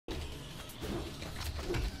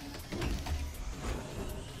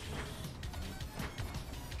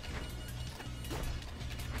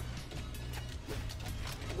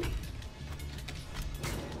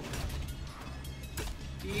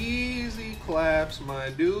collapse,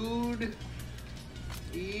 my dude.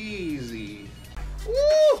 Easy.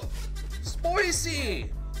 Woo!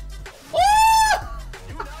 Spicy! Woo!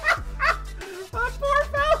 That poor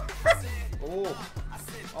fella! Oh.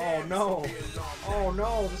 Oh no. Oh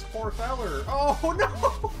no, this poor feller. Oh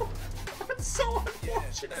no! That's so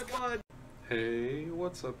unfortunate, bud. Hey,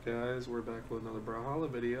 what's up guys? We're back with another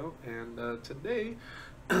Brawlhalla video, and today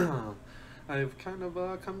I've kind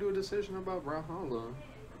of come to a decision about Brawlhalla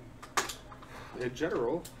in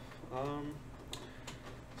general.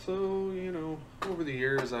 So, you know, over the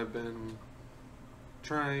years I've been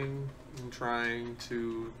trying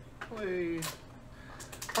to play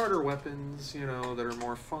harder weapons, you know, that are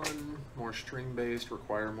more fun, more string-based,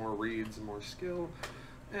 require more reads and more skill,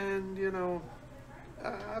 and, you know,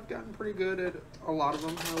 I've gotten pretty good at a lot of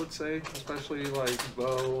them, I would say, especially like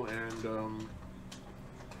bow, and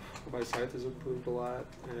my scythe has improved a lot,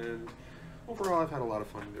 and overall I've had a lot of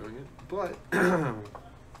fun doing it. But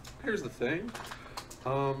here's the thing,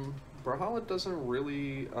 Brawlhalla doesn't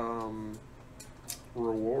really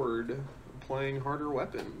reward playing harder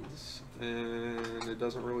weapons, and it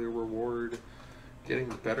doesn't really reward getting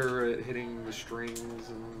better at hitting the strings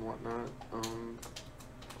and whatnot.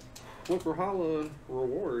 What Brawlhalla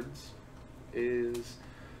rewards is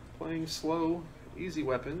playing slow, easy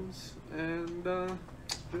weapons, and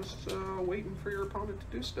just waiting for your opponent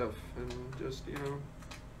to do stuff, and just, you know,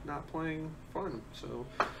 not playing fun. So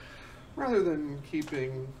rather than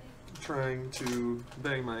trying to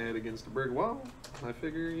bang my head against a brick wall, I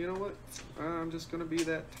figure, you know what, I'm just gonna be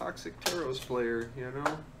that toxic Teros player, you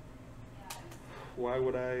know? Why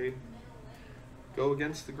would I go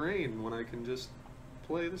against the grain when I can just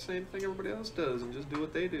play the same thing everybody else does and just do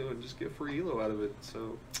what they do and just get free elo out of it?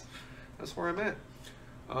 So that's where I'm at.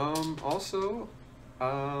 Also,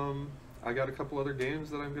 I got a couple other games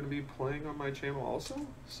that I'm going to be playing on my channel also,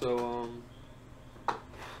 so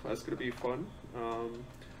that's going to be fun.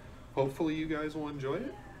 Hopefully you guys will enjoy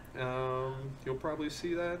it. You'll probably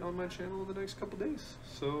see that on my channel in the next couple days.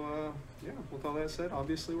 So yeah, with all that said,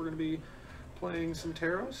 obviously we're going to be playing some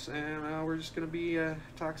Teros, and we're just going to be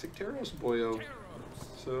toxic Teros boyo.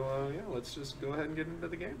 So yeah, let's just go ahead and get into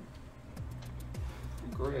the game.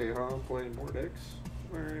 Gray, huh? Playing Mordex.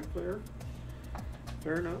 Alright,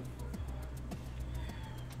 fair enough.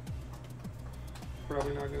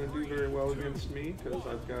 Probably not going to do very well against me because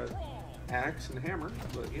I've got axe and hammer,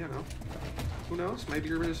 but you know, who knows? Maybe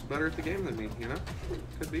you're just better at the game than me, you know?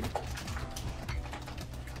 Could be.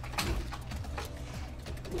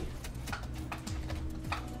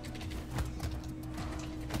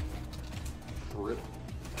 Rip.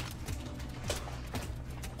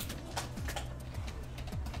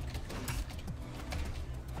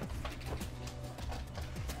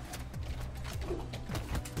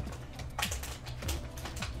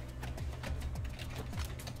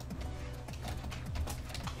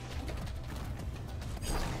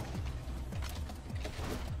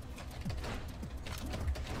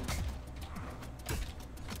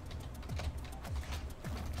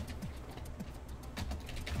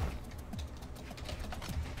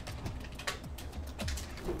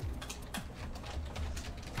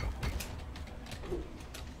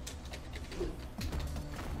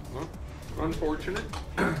 Unfortunate.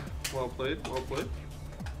 Well played, well played.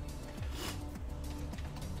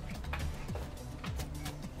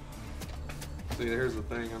 See, here's the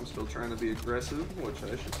thing, I'm still trying to be aggressive, which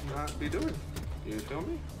I should not be doing. You feel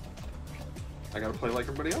me? I gotta play like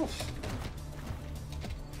everybody else.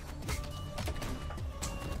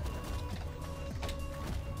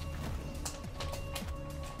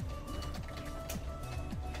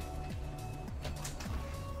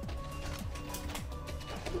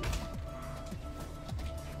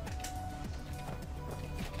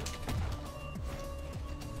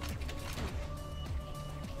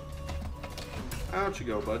 Out you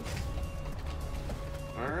go, bud.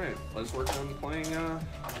 Alright, let's work on playing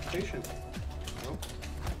patient. Nope.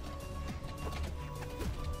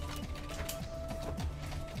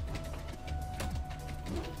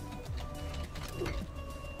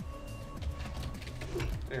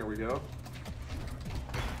 There we go.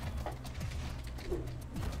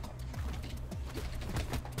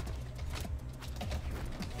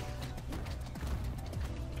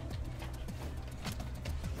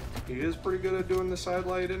 He is pretty good at doing the side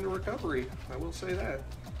light into recovery, I will say that.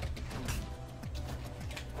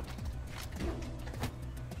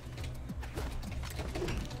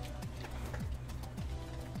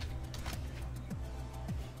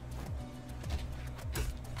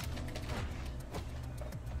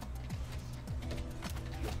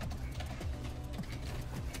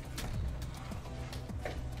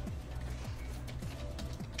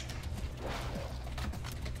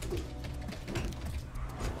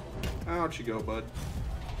 Out you go, bud.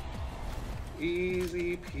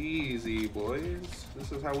 Easy peasy, boys.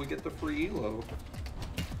 This is how we get the free elo.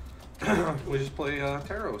 We just play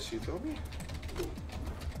Teros, you feel me?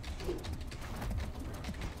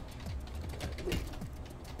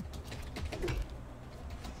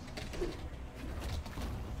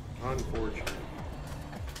 Unfortunate.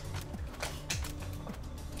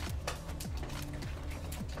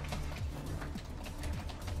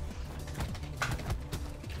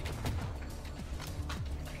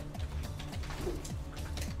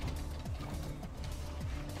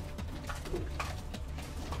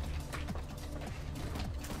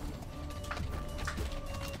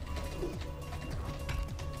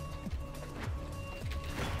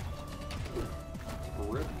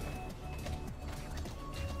 Rip.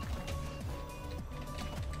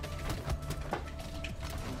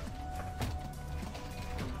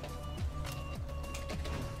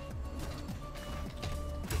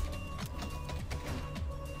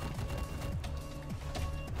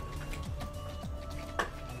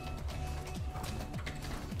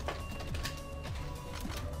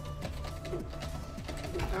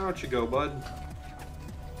 Out you go, bud.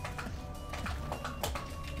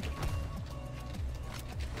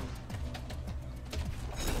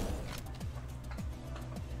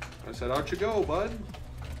 I said, out you go, bud.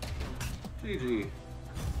 GG.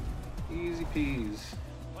 Easy peas.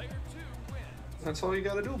 That's all you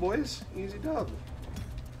gotta do, boys. Easy dub.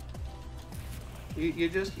 You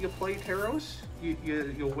play Teros, you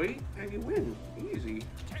wait, and you win. Easy.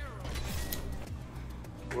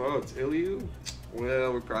 Well, it's Ilyu.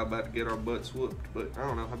 Well, we're probably about to get our butts whooped, but I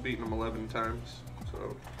don't know. I've beaten him 11 times,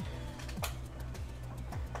 so.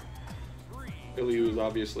 Ilyu is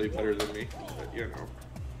obviously better than me, but you know.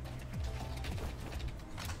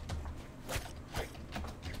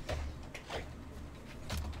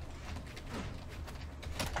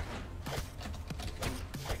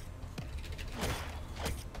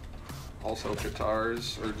 Also,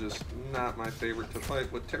 Katars are just not my favorite to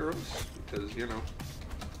fight with Teros, because, you know,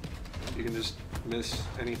 you can just miss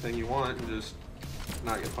anything you want and just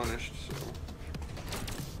not get punished, so.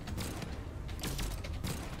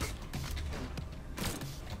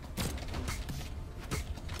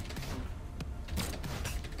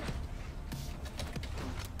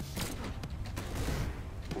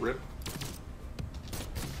 Rip.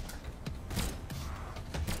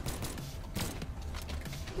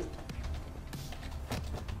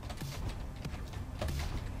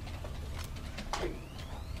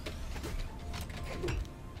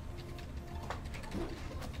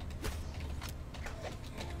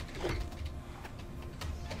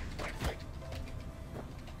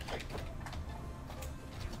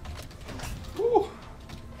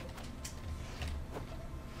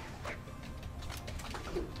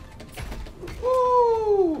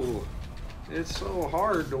 It's so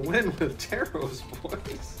hard to win with Teros,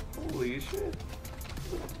 boys. Holy shit.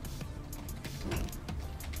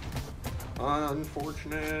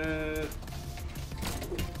 Unfortunate.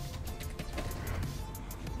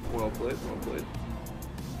 Well played, well played.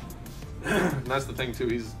 And that's the thing too,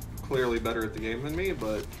 he's clearly better at the game than me,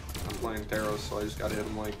 but I'm playing Teros, so I just gotta hit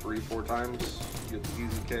him like 3-4 times, get the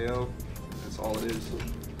easy KO. That's all it is.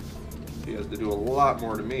 He has to do a lot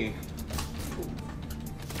more to me.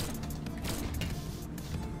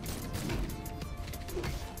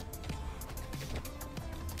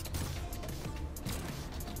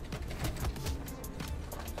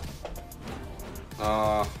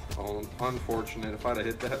 Oh, unfortunate. If I'd have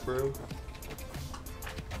hit that, bro.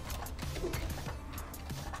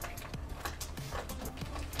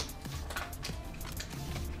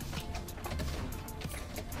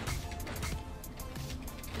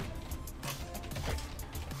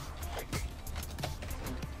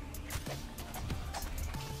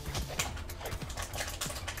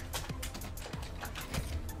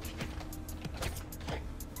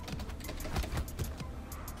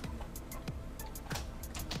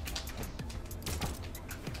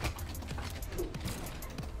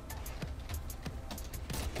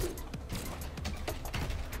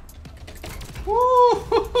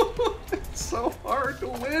 It's so hard to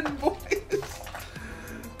win, boys.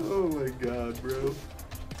 Oh my god, bro.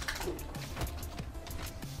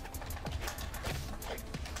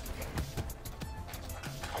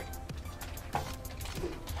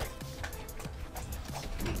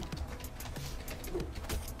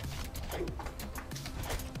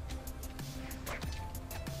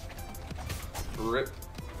 Rip.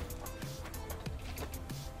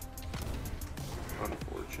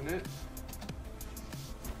 Unfortunate.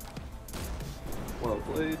 Well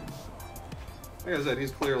played. Like I said,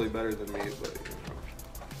 he's clearly better than me, but you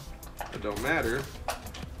know, it don't matter.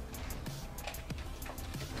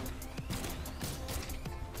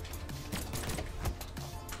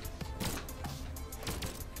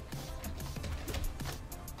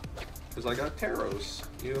 because I got Teros.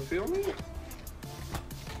 You feel me?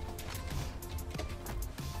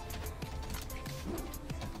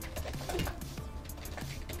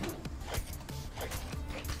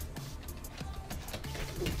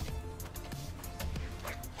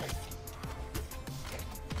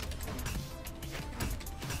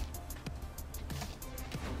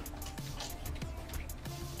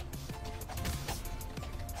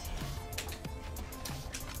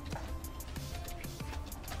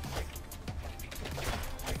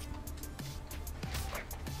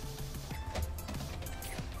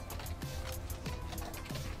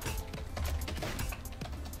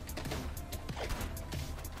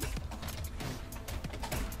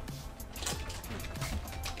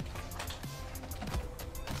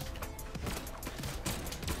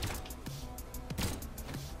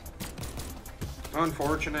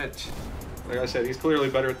 Unfortunate. Like I said, he's clearly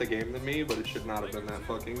better at the game than me, but it should not have been that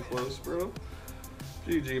fucking close, bro.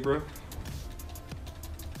 GG, bro.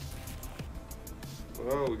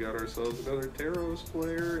 Oh, we got ourselves another Teros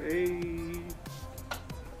player. Hey.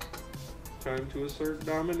 Time to assert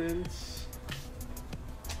dominance.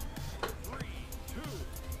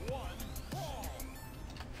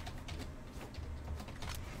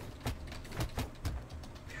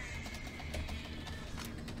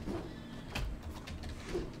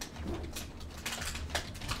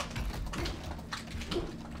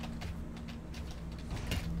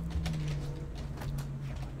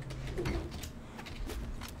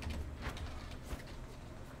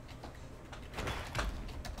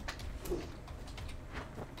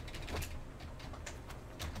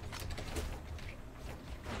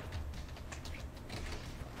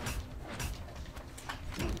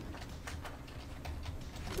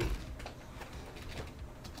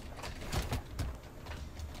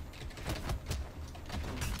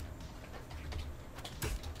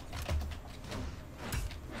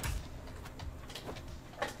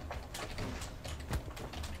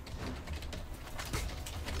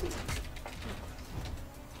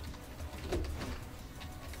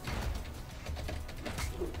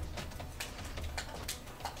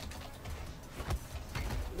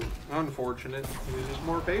 Unfortunate. He's just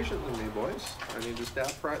more patient than me, boys. I need to stop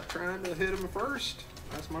trying to hit him first.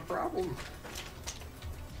 That's my problem.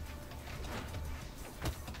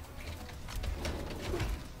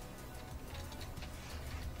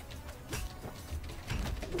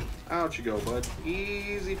 Out you go, bud.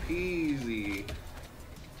 Easy peasy.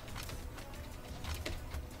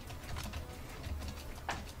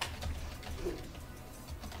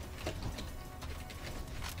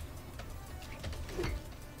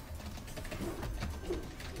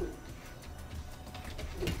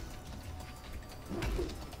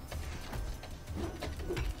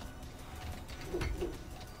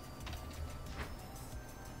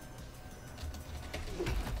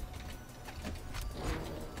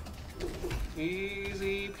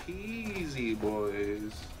 Easy peasy,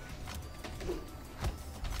 boys.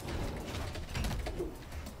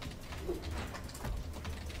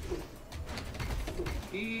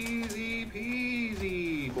 Easy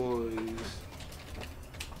peasy, boys.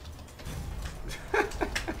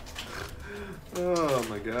 Oh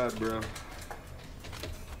my god, bro.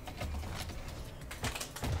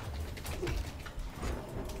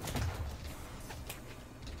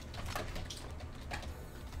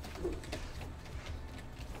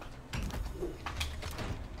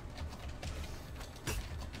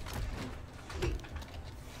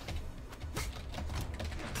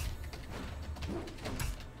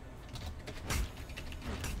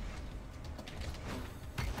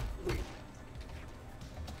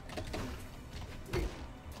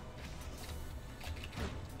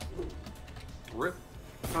 Rip.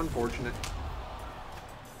 Unfortunate.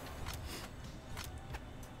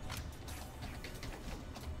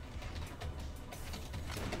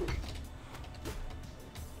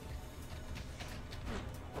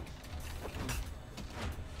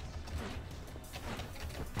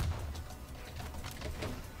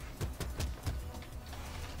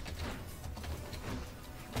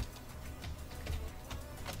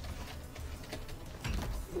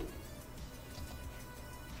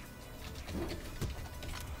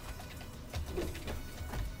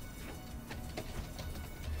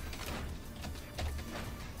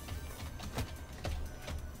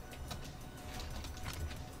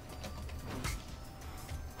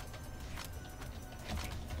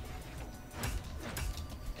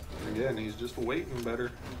 Again, he's just waiting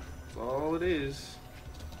better. That's all it is.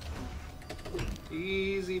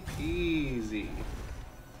 Easy peasy.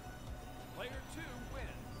 Player 2 wins.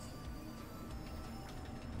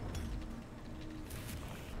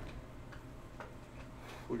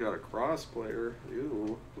 We got a cross player.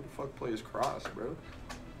 Ew, who the fuck plays cross, bro?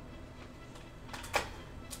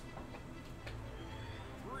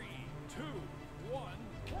 3, 2, 1,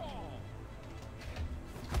 brawl.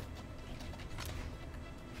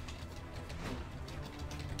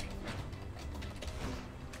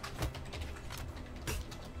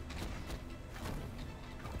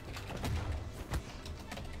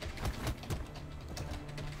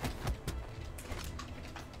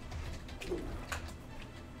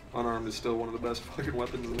 Unarmed is still one of the best fucking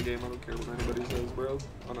weapons in the game. I don't care what anybody says, bro.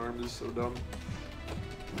 Unarmed is so dumb.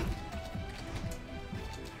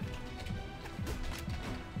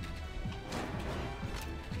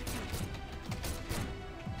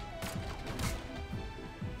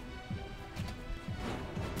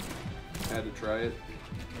 Had to try it.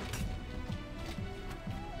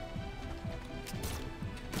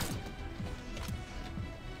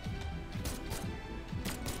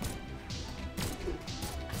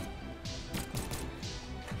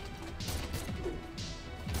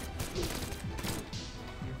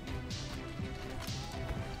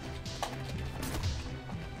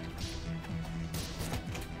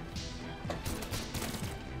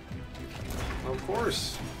 Of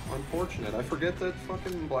course. Unfortunate. I forget that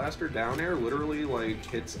fucking blaster down air literally like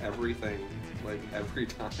hits everything, like every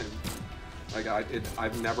time. Like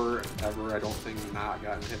I've never ever, I don't think, not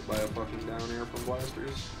gotten hit by a fucking down air from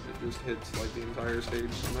blasters. It just hits like the entire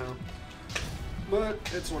stage somehow. But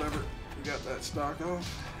it's whatever. We got that stock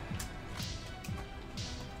off.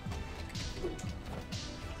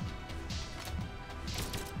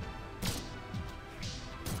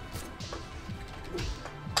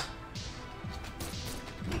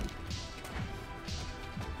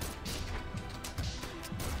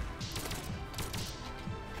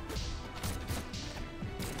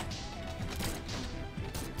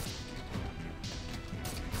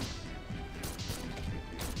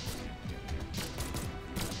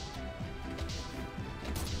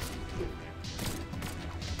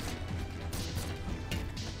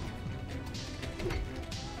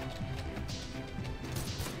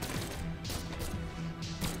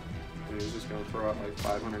 He's just gonna throw out like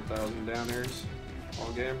 500,000 down airs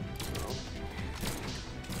all game. So.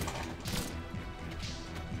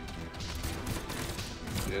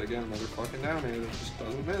 Yet again, another fucking down air that just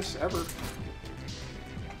doesn't miss ever.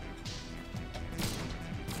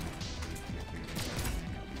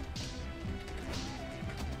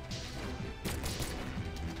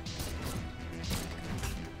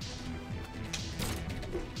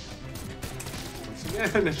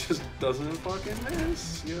 And it just doesn't fucking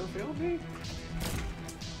miss, you feel me?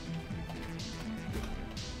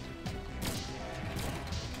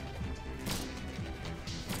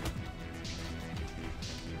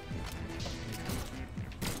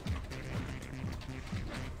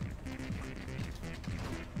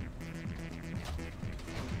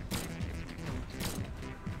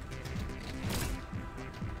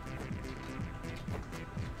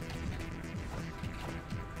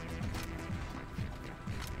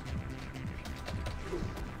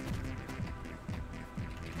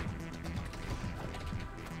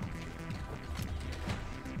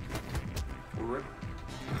 Rip.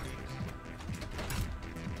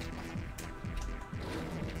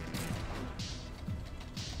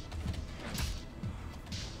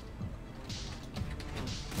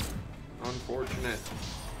 Unfortunate.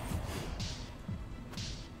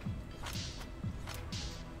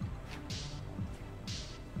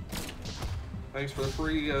 Thanks for the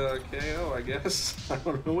free KO, I guess. I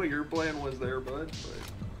don't know what your plan was there, bud,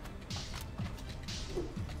 but...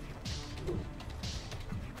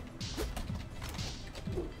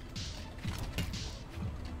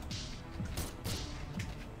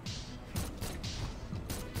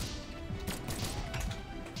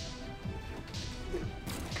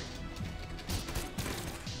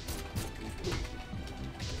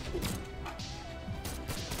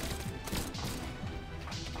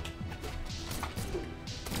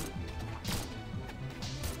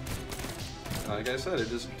 Like I said, it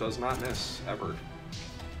just does not miss, ever.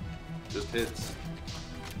 Just hits.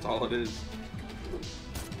 That's all it is.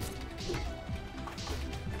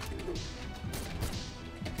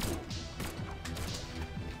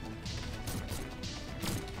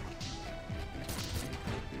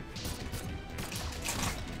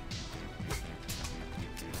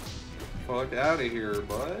 Fuck out of here,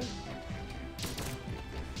 bud.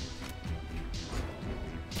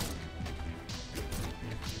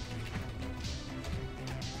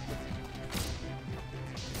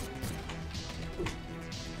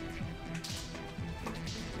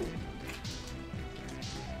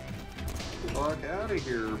 Fuck out of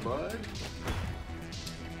here, bud.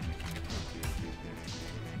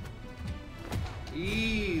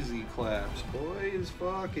 Easy claps, boys.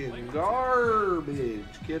 Fucking garbage,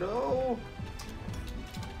 kiddo.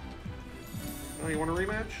 Oh, you want a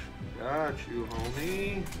rematch? Got you,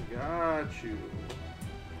 homie. Got you.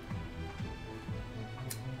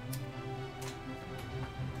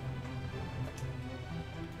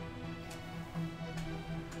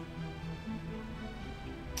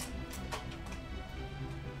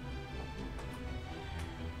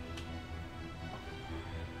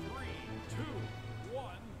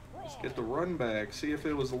 Let's get the run back. See if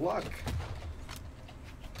it was luck.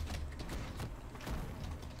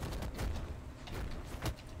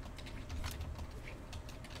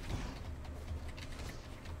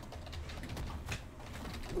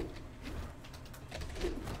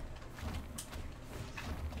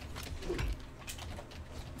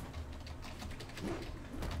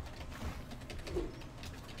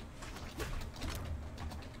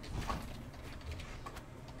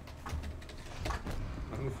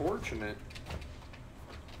 Unfortunate.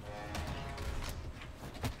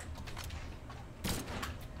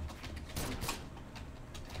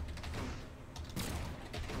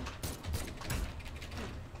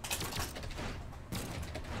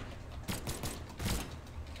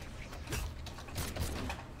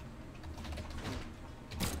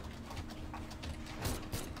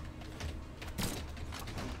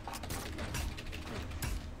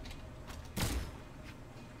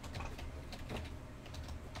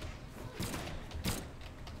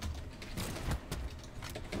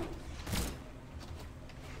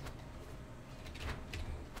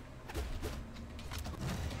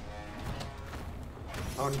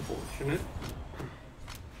 Unfortunate.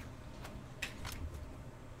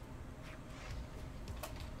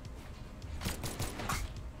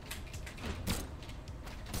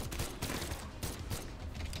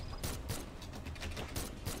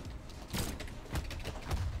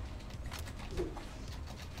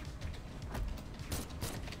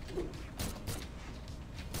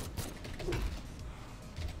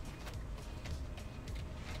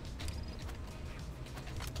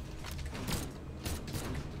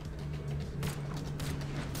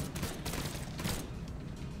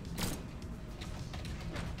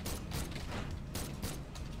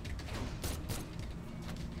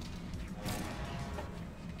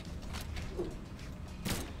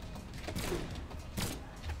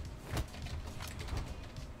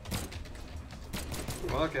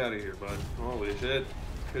 Fuck out of here, bud. Holy shit.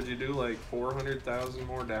 Could you do like 400,000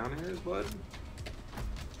 more down airs, bud?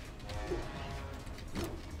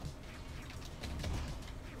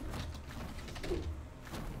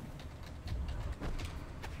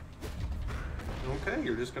 Okay,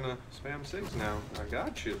 you're just gonna spam SIGs now. I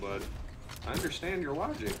got you, bud. I understand your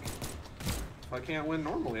logic. If I can't win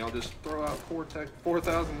normally, I'll just throw out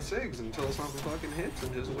 4,000 SIGs until something fucking hits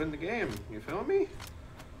and just win the game. You feel me?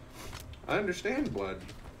 I understand, blood.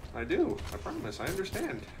 I do. I promise. I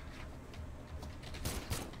understand.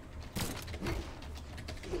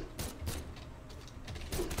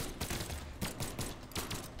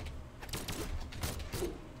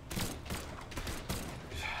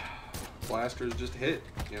 Blasters just hit,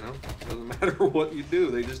 you know? Doesn't matter what you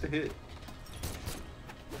do, they just hit.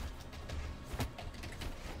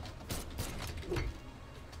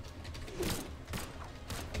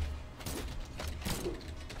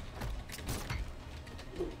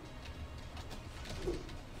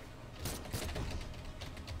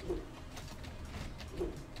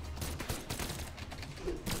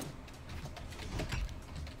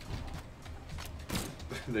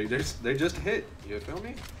 They just hit. You feel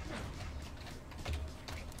me?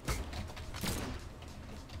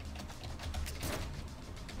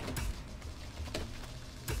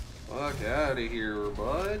 Fuck out of here,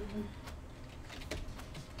 bud.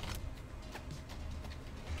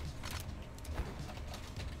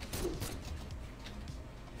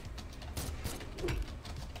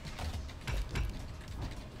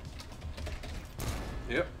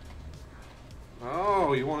 Yep.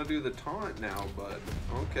 Oh, you want to do the taunt now, bud.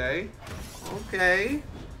 Okay. Okay.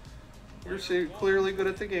 You're clearly good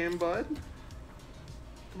at the game, bud.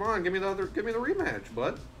 Come on, give me the rematch,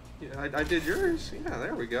 bud. Yeah, I did yours. Yeah,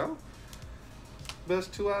 there we go.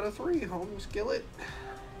 Best 2 out of 3, home skillet.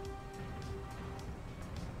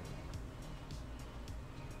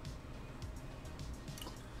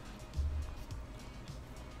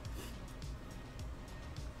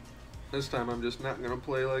 This time I'm just not gonna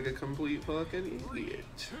play like a complete fucking idiot.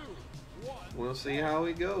 We'll see how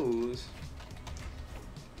it goes.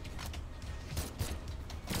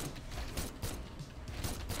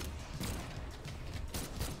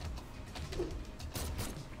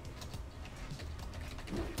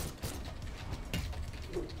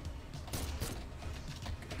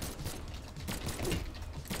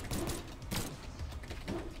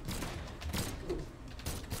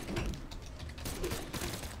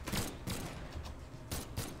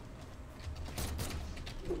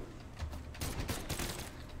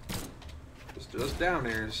 Just down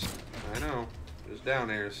airs. I know. Just down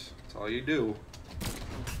airs. That's all you do.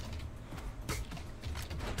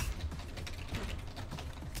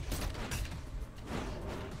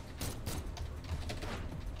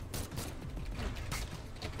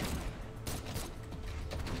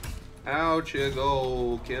 Out you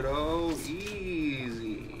go, kiddo.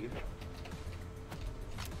 Easy.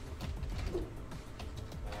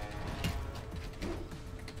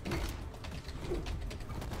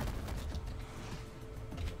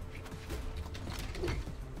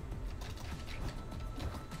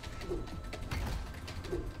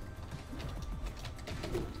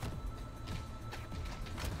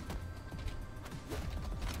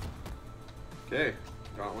 Okay,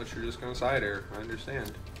 gauntlets, you're just gonna side air. I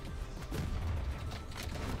understand.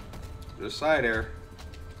 Just side air.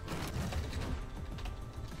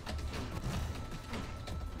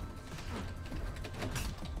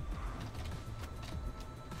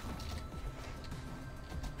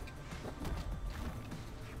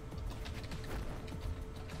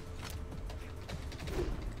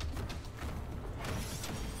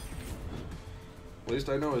 At least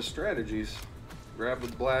I know his strategies. Grab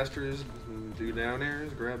the blasters and do down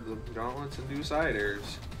airs, grab the gauntlets and do side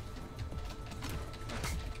airs.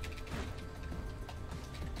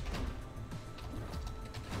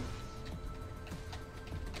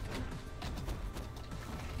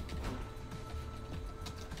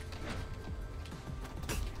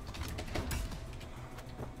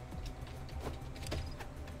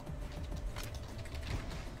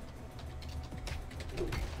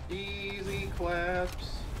 Easy claps.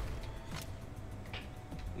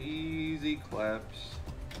 Easy claps.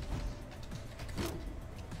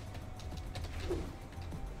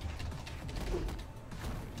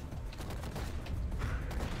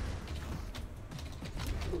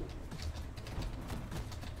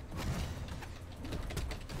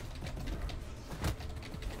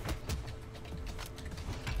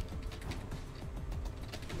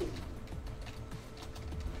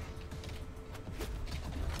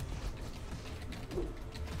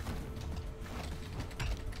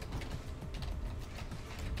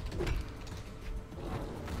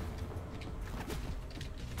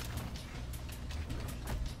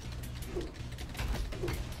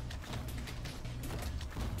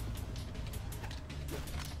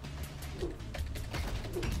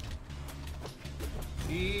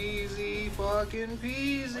 Easy fucking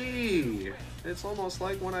peasy. It's almost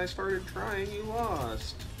like when I started trying, you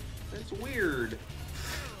lost. It's weird.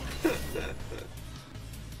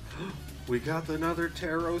 We got another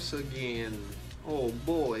Teros again. Oh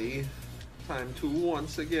boy. Time to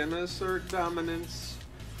once again assert dominance.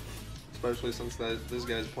 Especially since this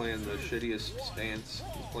guy's playing the shittiest stance.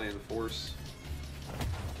 He's playing force.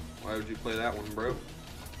 Why would you play that one, bro?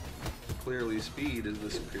 Clearly speed is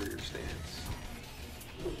the superior stance.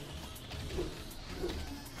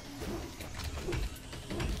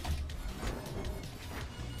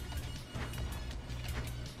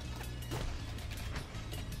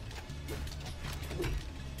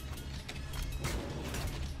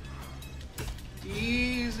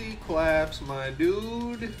 Easy claps, my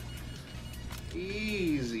dude.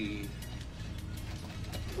 Easy.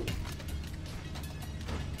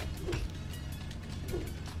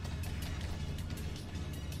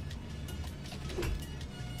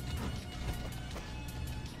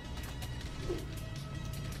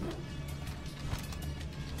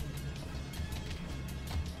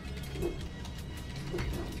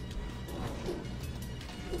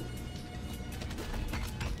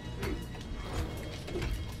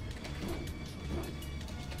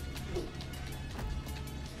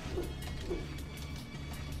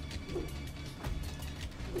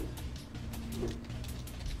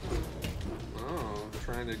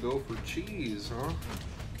 Trying to go for cheese, huh?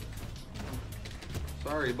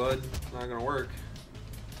 Sorry, bud. Not gonna work.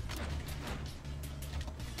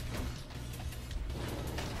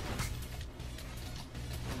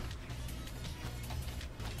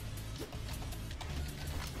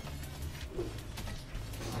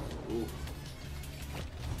 Ooh.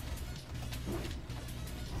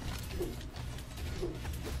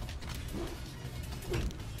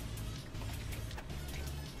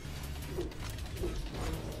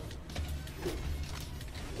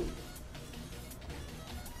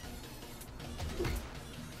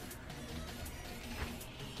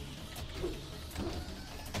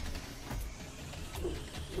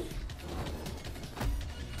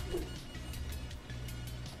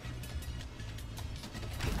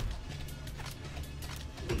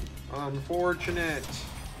 Unfortunate.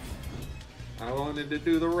 I wanted to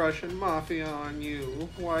do the Russian Mafia on you.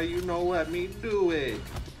 Why you no let me do it?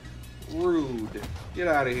 Rude. Get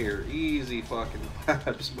out of here. Easy fucking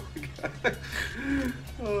claps, my guy.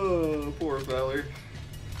 Oh, poor feller.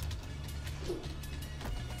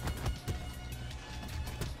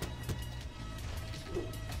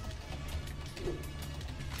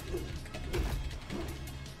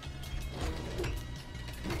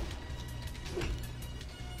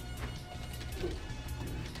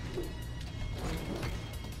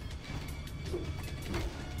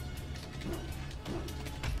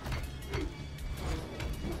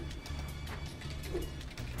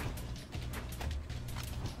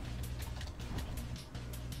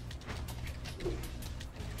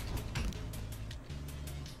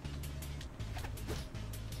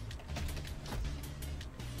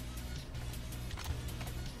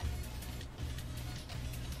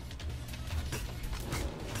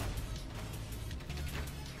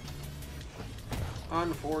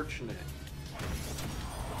 Unfortunate.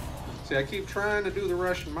 See, I keep trying to do the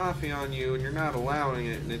Russian Mafia on you, and you're not allowing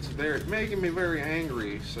it, and it's making me very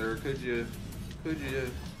angry, sir. Could you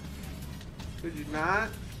not?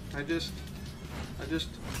 I just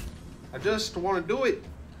want to do it.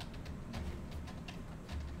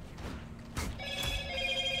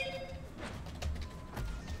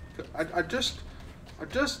 I just.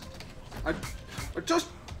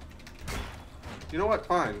 You know what?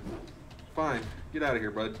 Fine. Fine. Get out of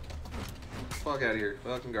here, bud. Fuck out of here.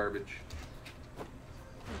 Fucking garbage.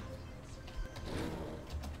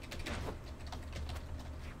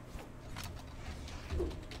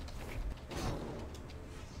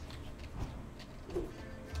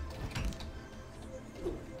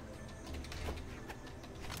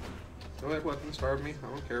 Go ahead, weapon. Starve me. I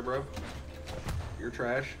don't care, bro. You're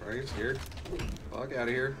trash. I ain't scared. Fuck out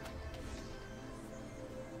of here.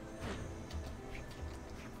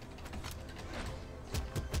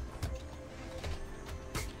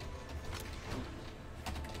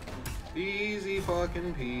 Easy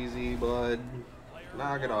fucking peasy, bud.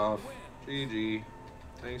 Knock it off. GG.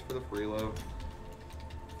 Thanks for the freelo.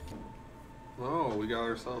 Oh, we got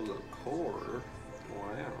ourselves a core.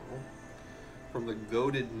 Wow. From the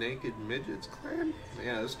Goated Naked Midgets clan?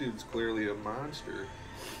 Yeah, this dude's clearly a monster.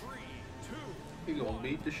 He gonna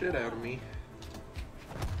beat the shit out of me.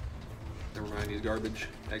 Never mind, he's garbage.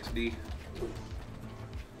 XD.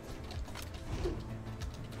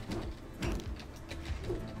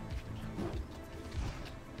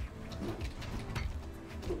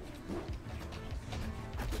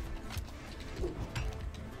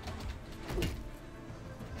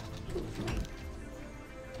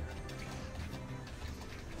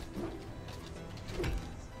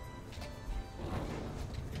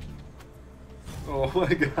 Oh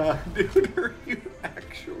my god, dude, are you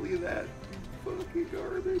actually that fucking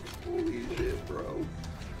garbage? Holy shit, bro.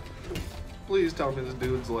 Please tell me this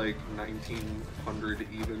dude's like 1900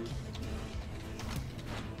 even.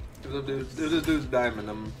 If this dude's diamond,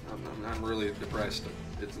 I'm really depressed.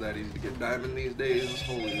 It's that easy to get diamond these days.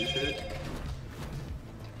 Holy shit.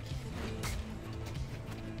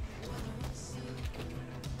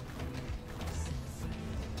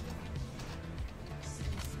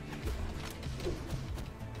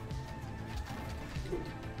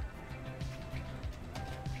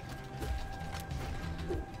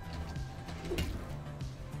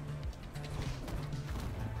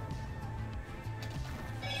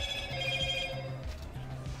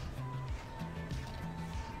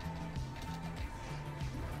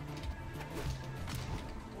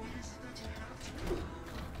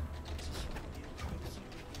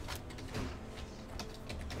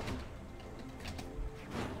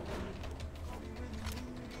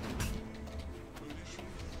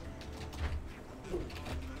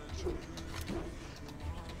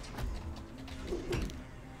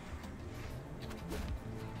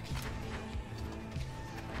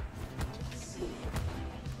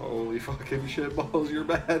 Holy fucking shitballs, you're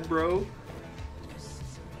bad, bro.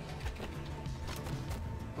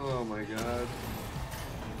 Oh my god.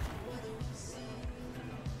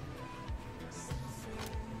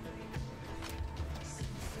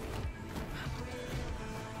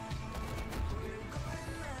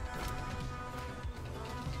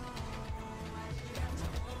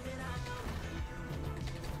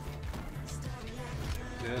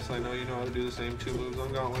 Yes, I know you know how to do the same 2 moves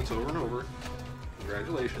on gauntlets over and over.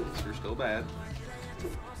 Congratulations, you're still bad.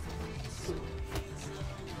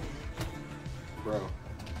 Bro.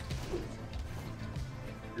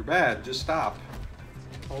 You're bad, just stop.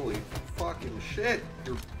 Holy fucking shit.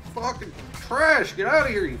 You're fucking trash. Get out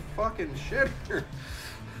of here, you fucking shitter.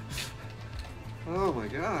 Oh my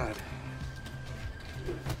god.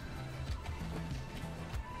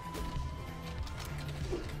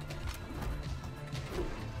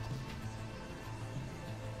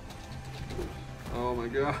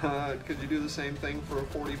 god. Could you do the same thing for a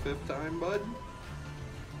 45th time, bud?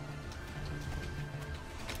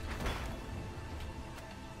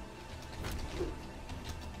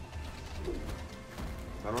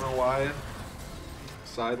 I don't know why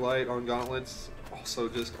side light on gauntlets also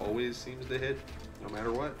just always seems to hit no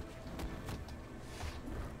matter what.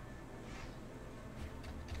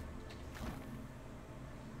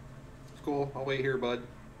 It's cool. I'll wait here, bud.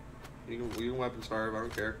 You can weapon starve. I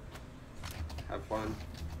don't care. Have fun.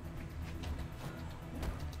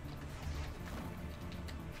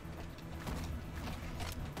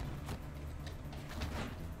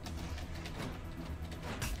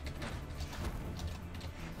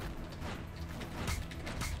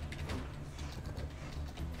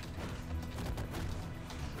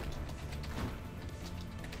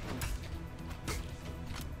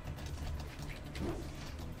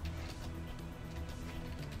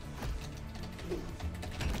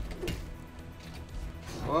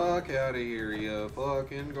 Fuck out of here, you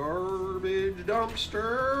fucking garbage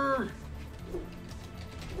dumpster!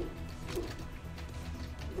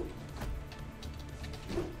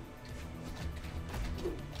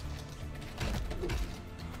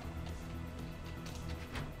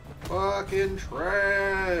 Fucking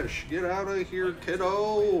trash! Get out of here,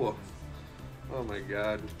 kiddo! Oh my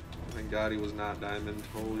god. Thank god he was not diamond.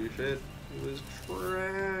 Holy shit. He was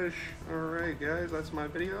trash. Alright guys, that's my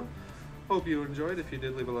video. Hope you enjoyed. If you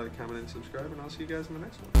did, leave a like, comment, and subscribe, and I'll see you guys in the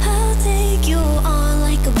next one. I'll take you on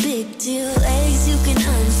like a big deal. Legs you can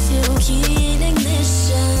undo.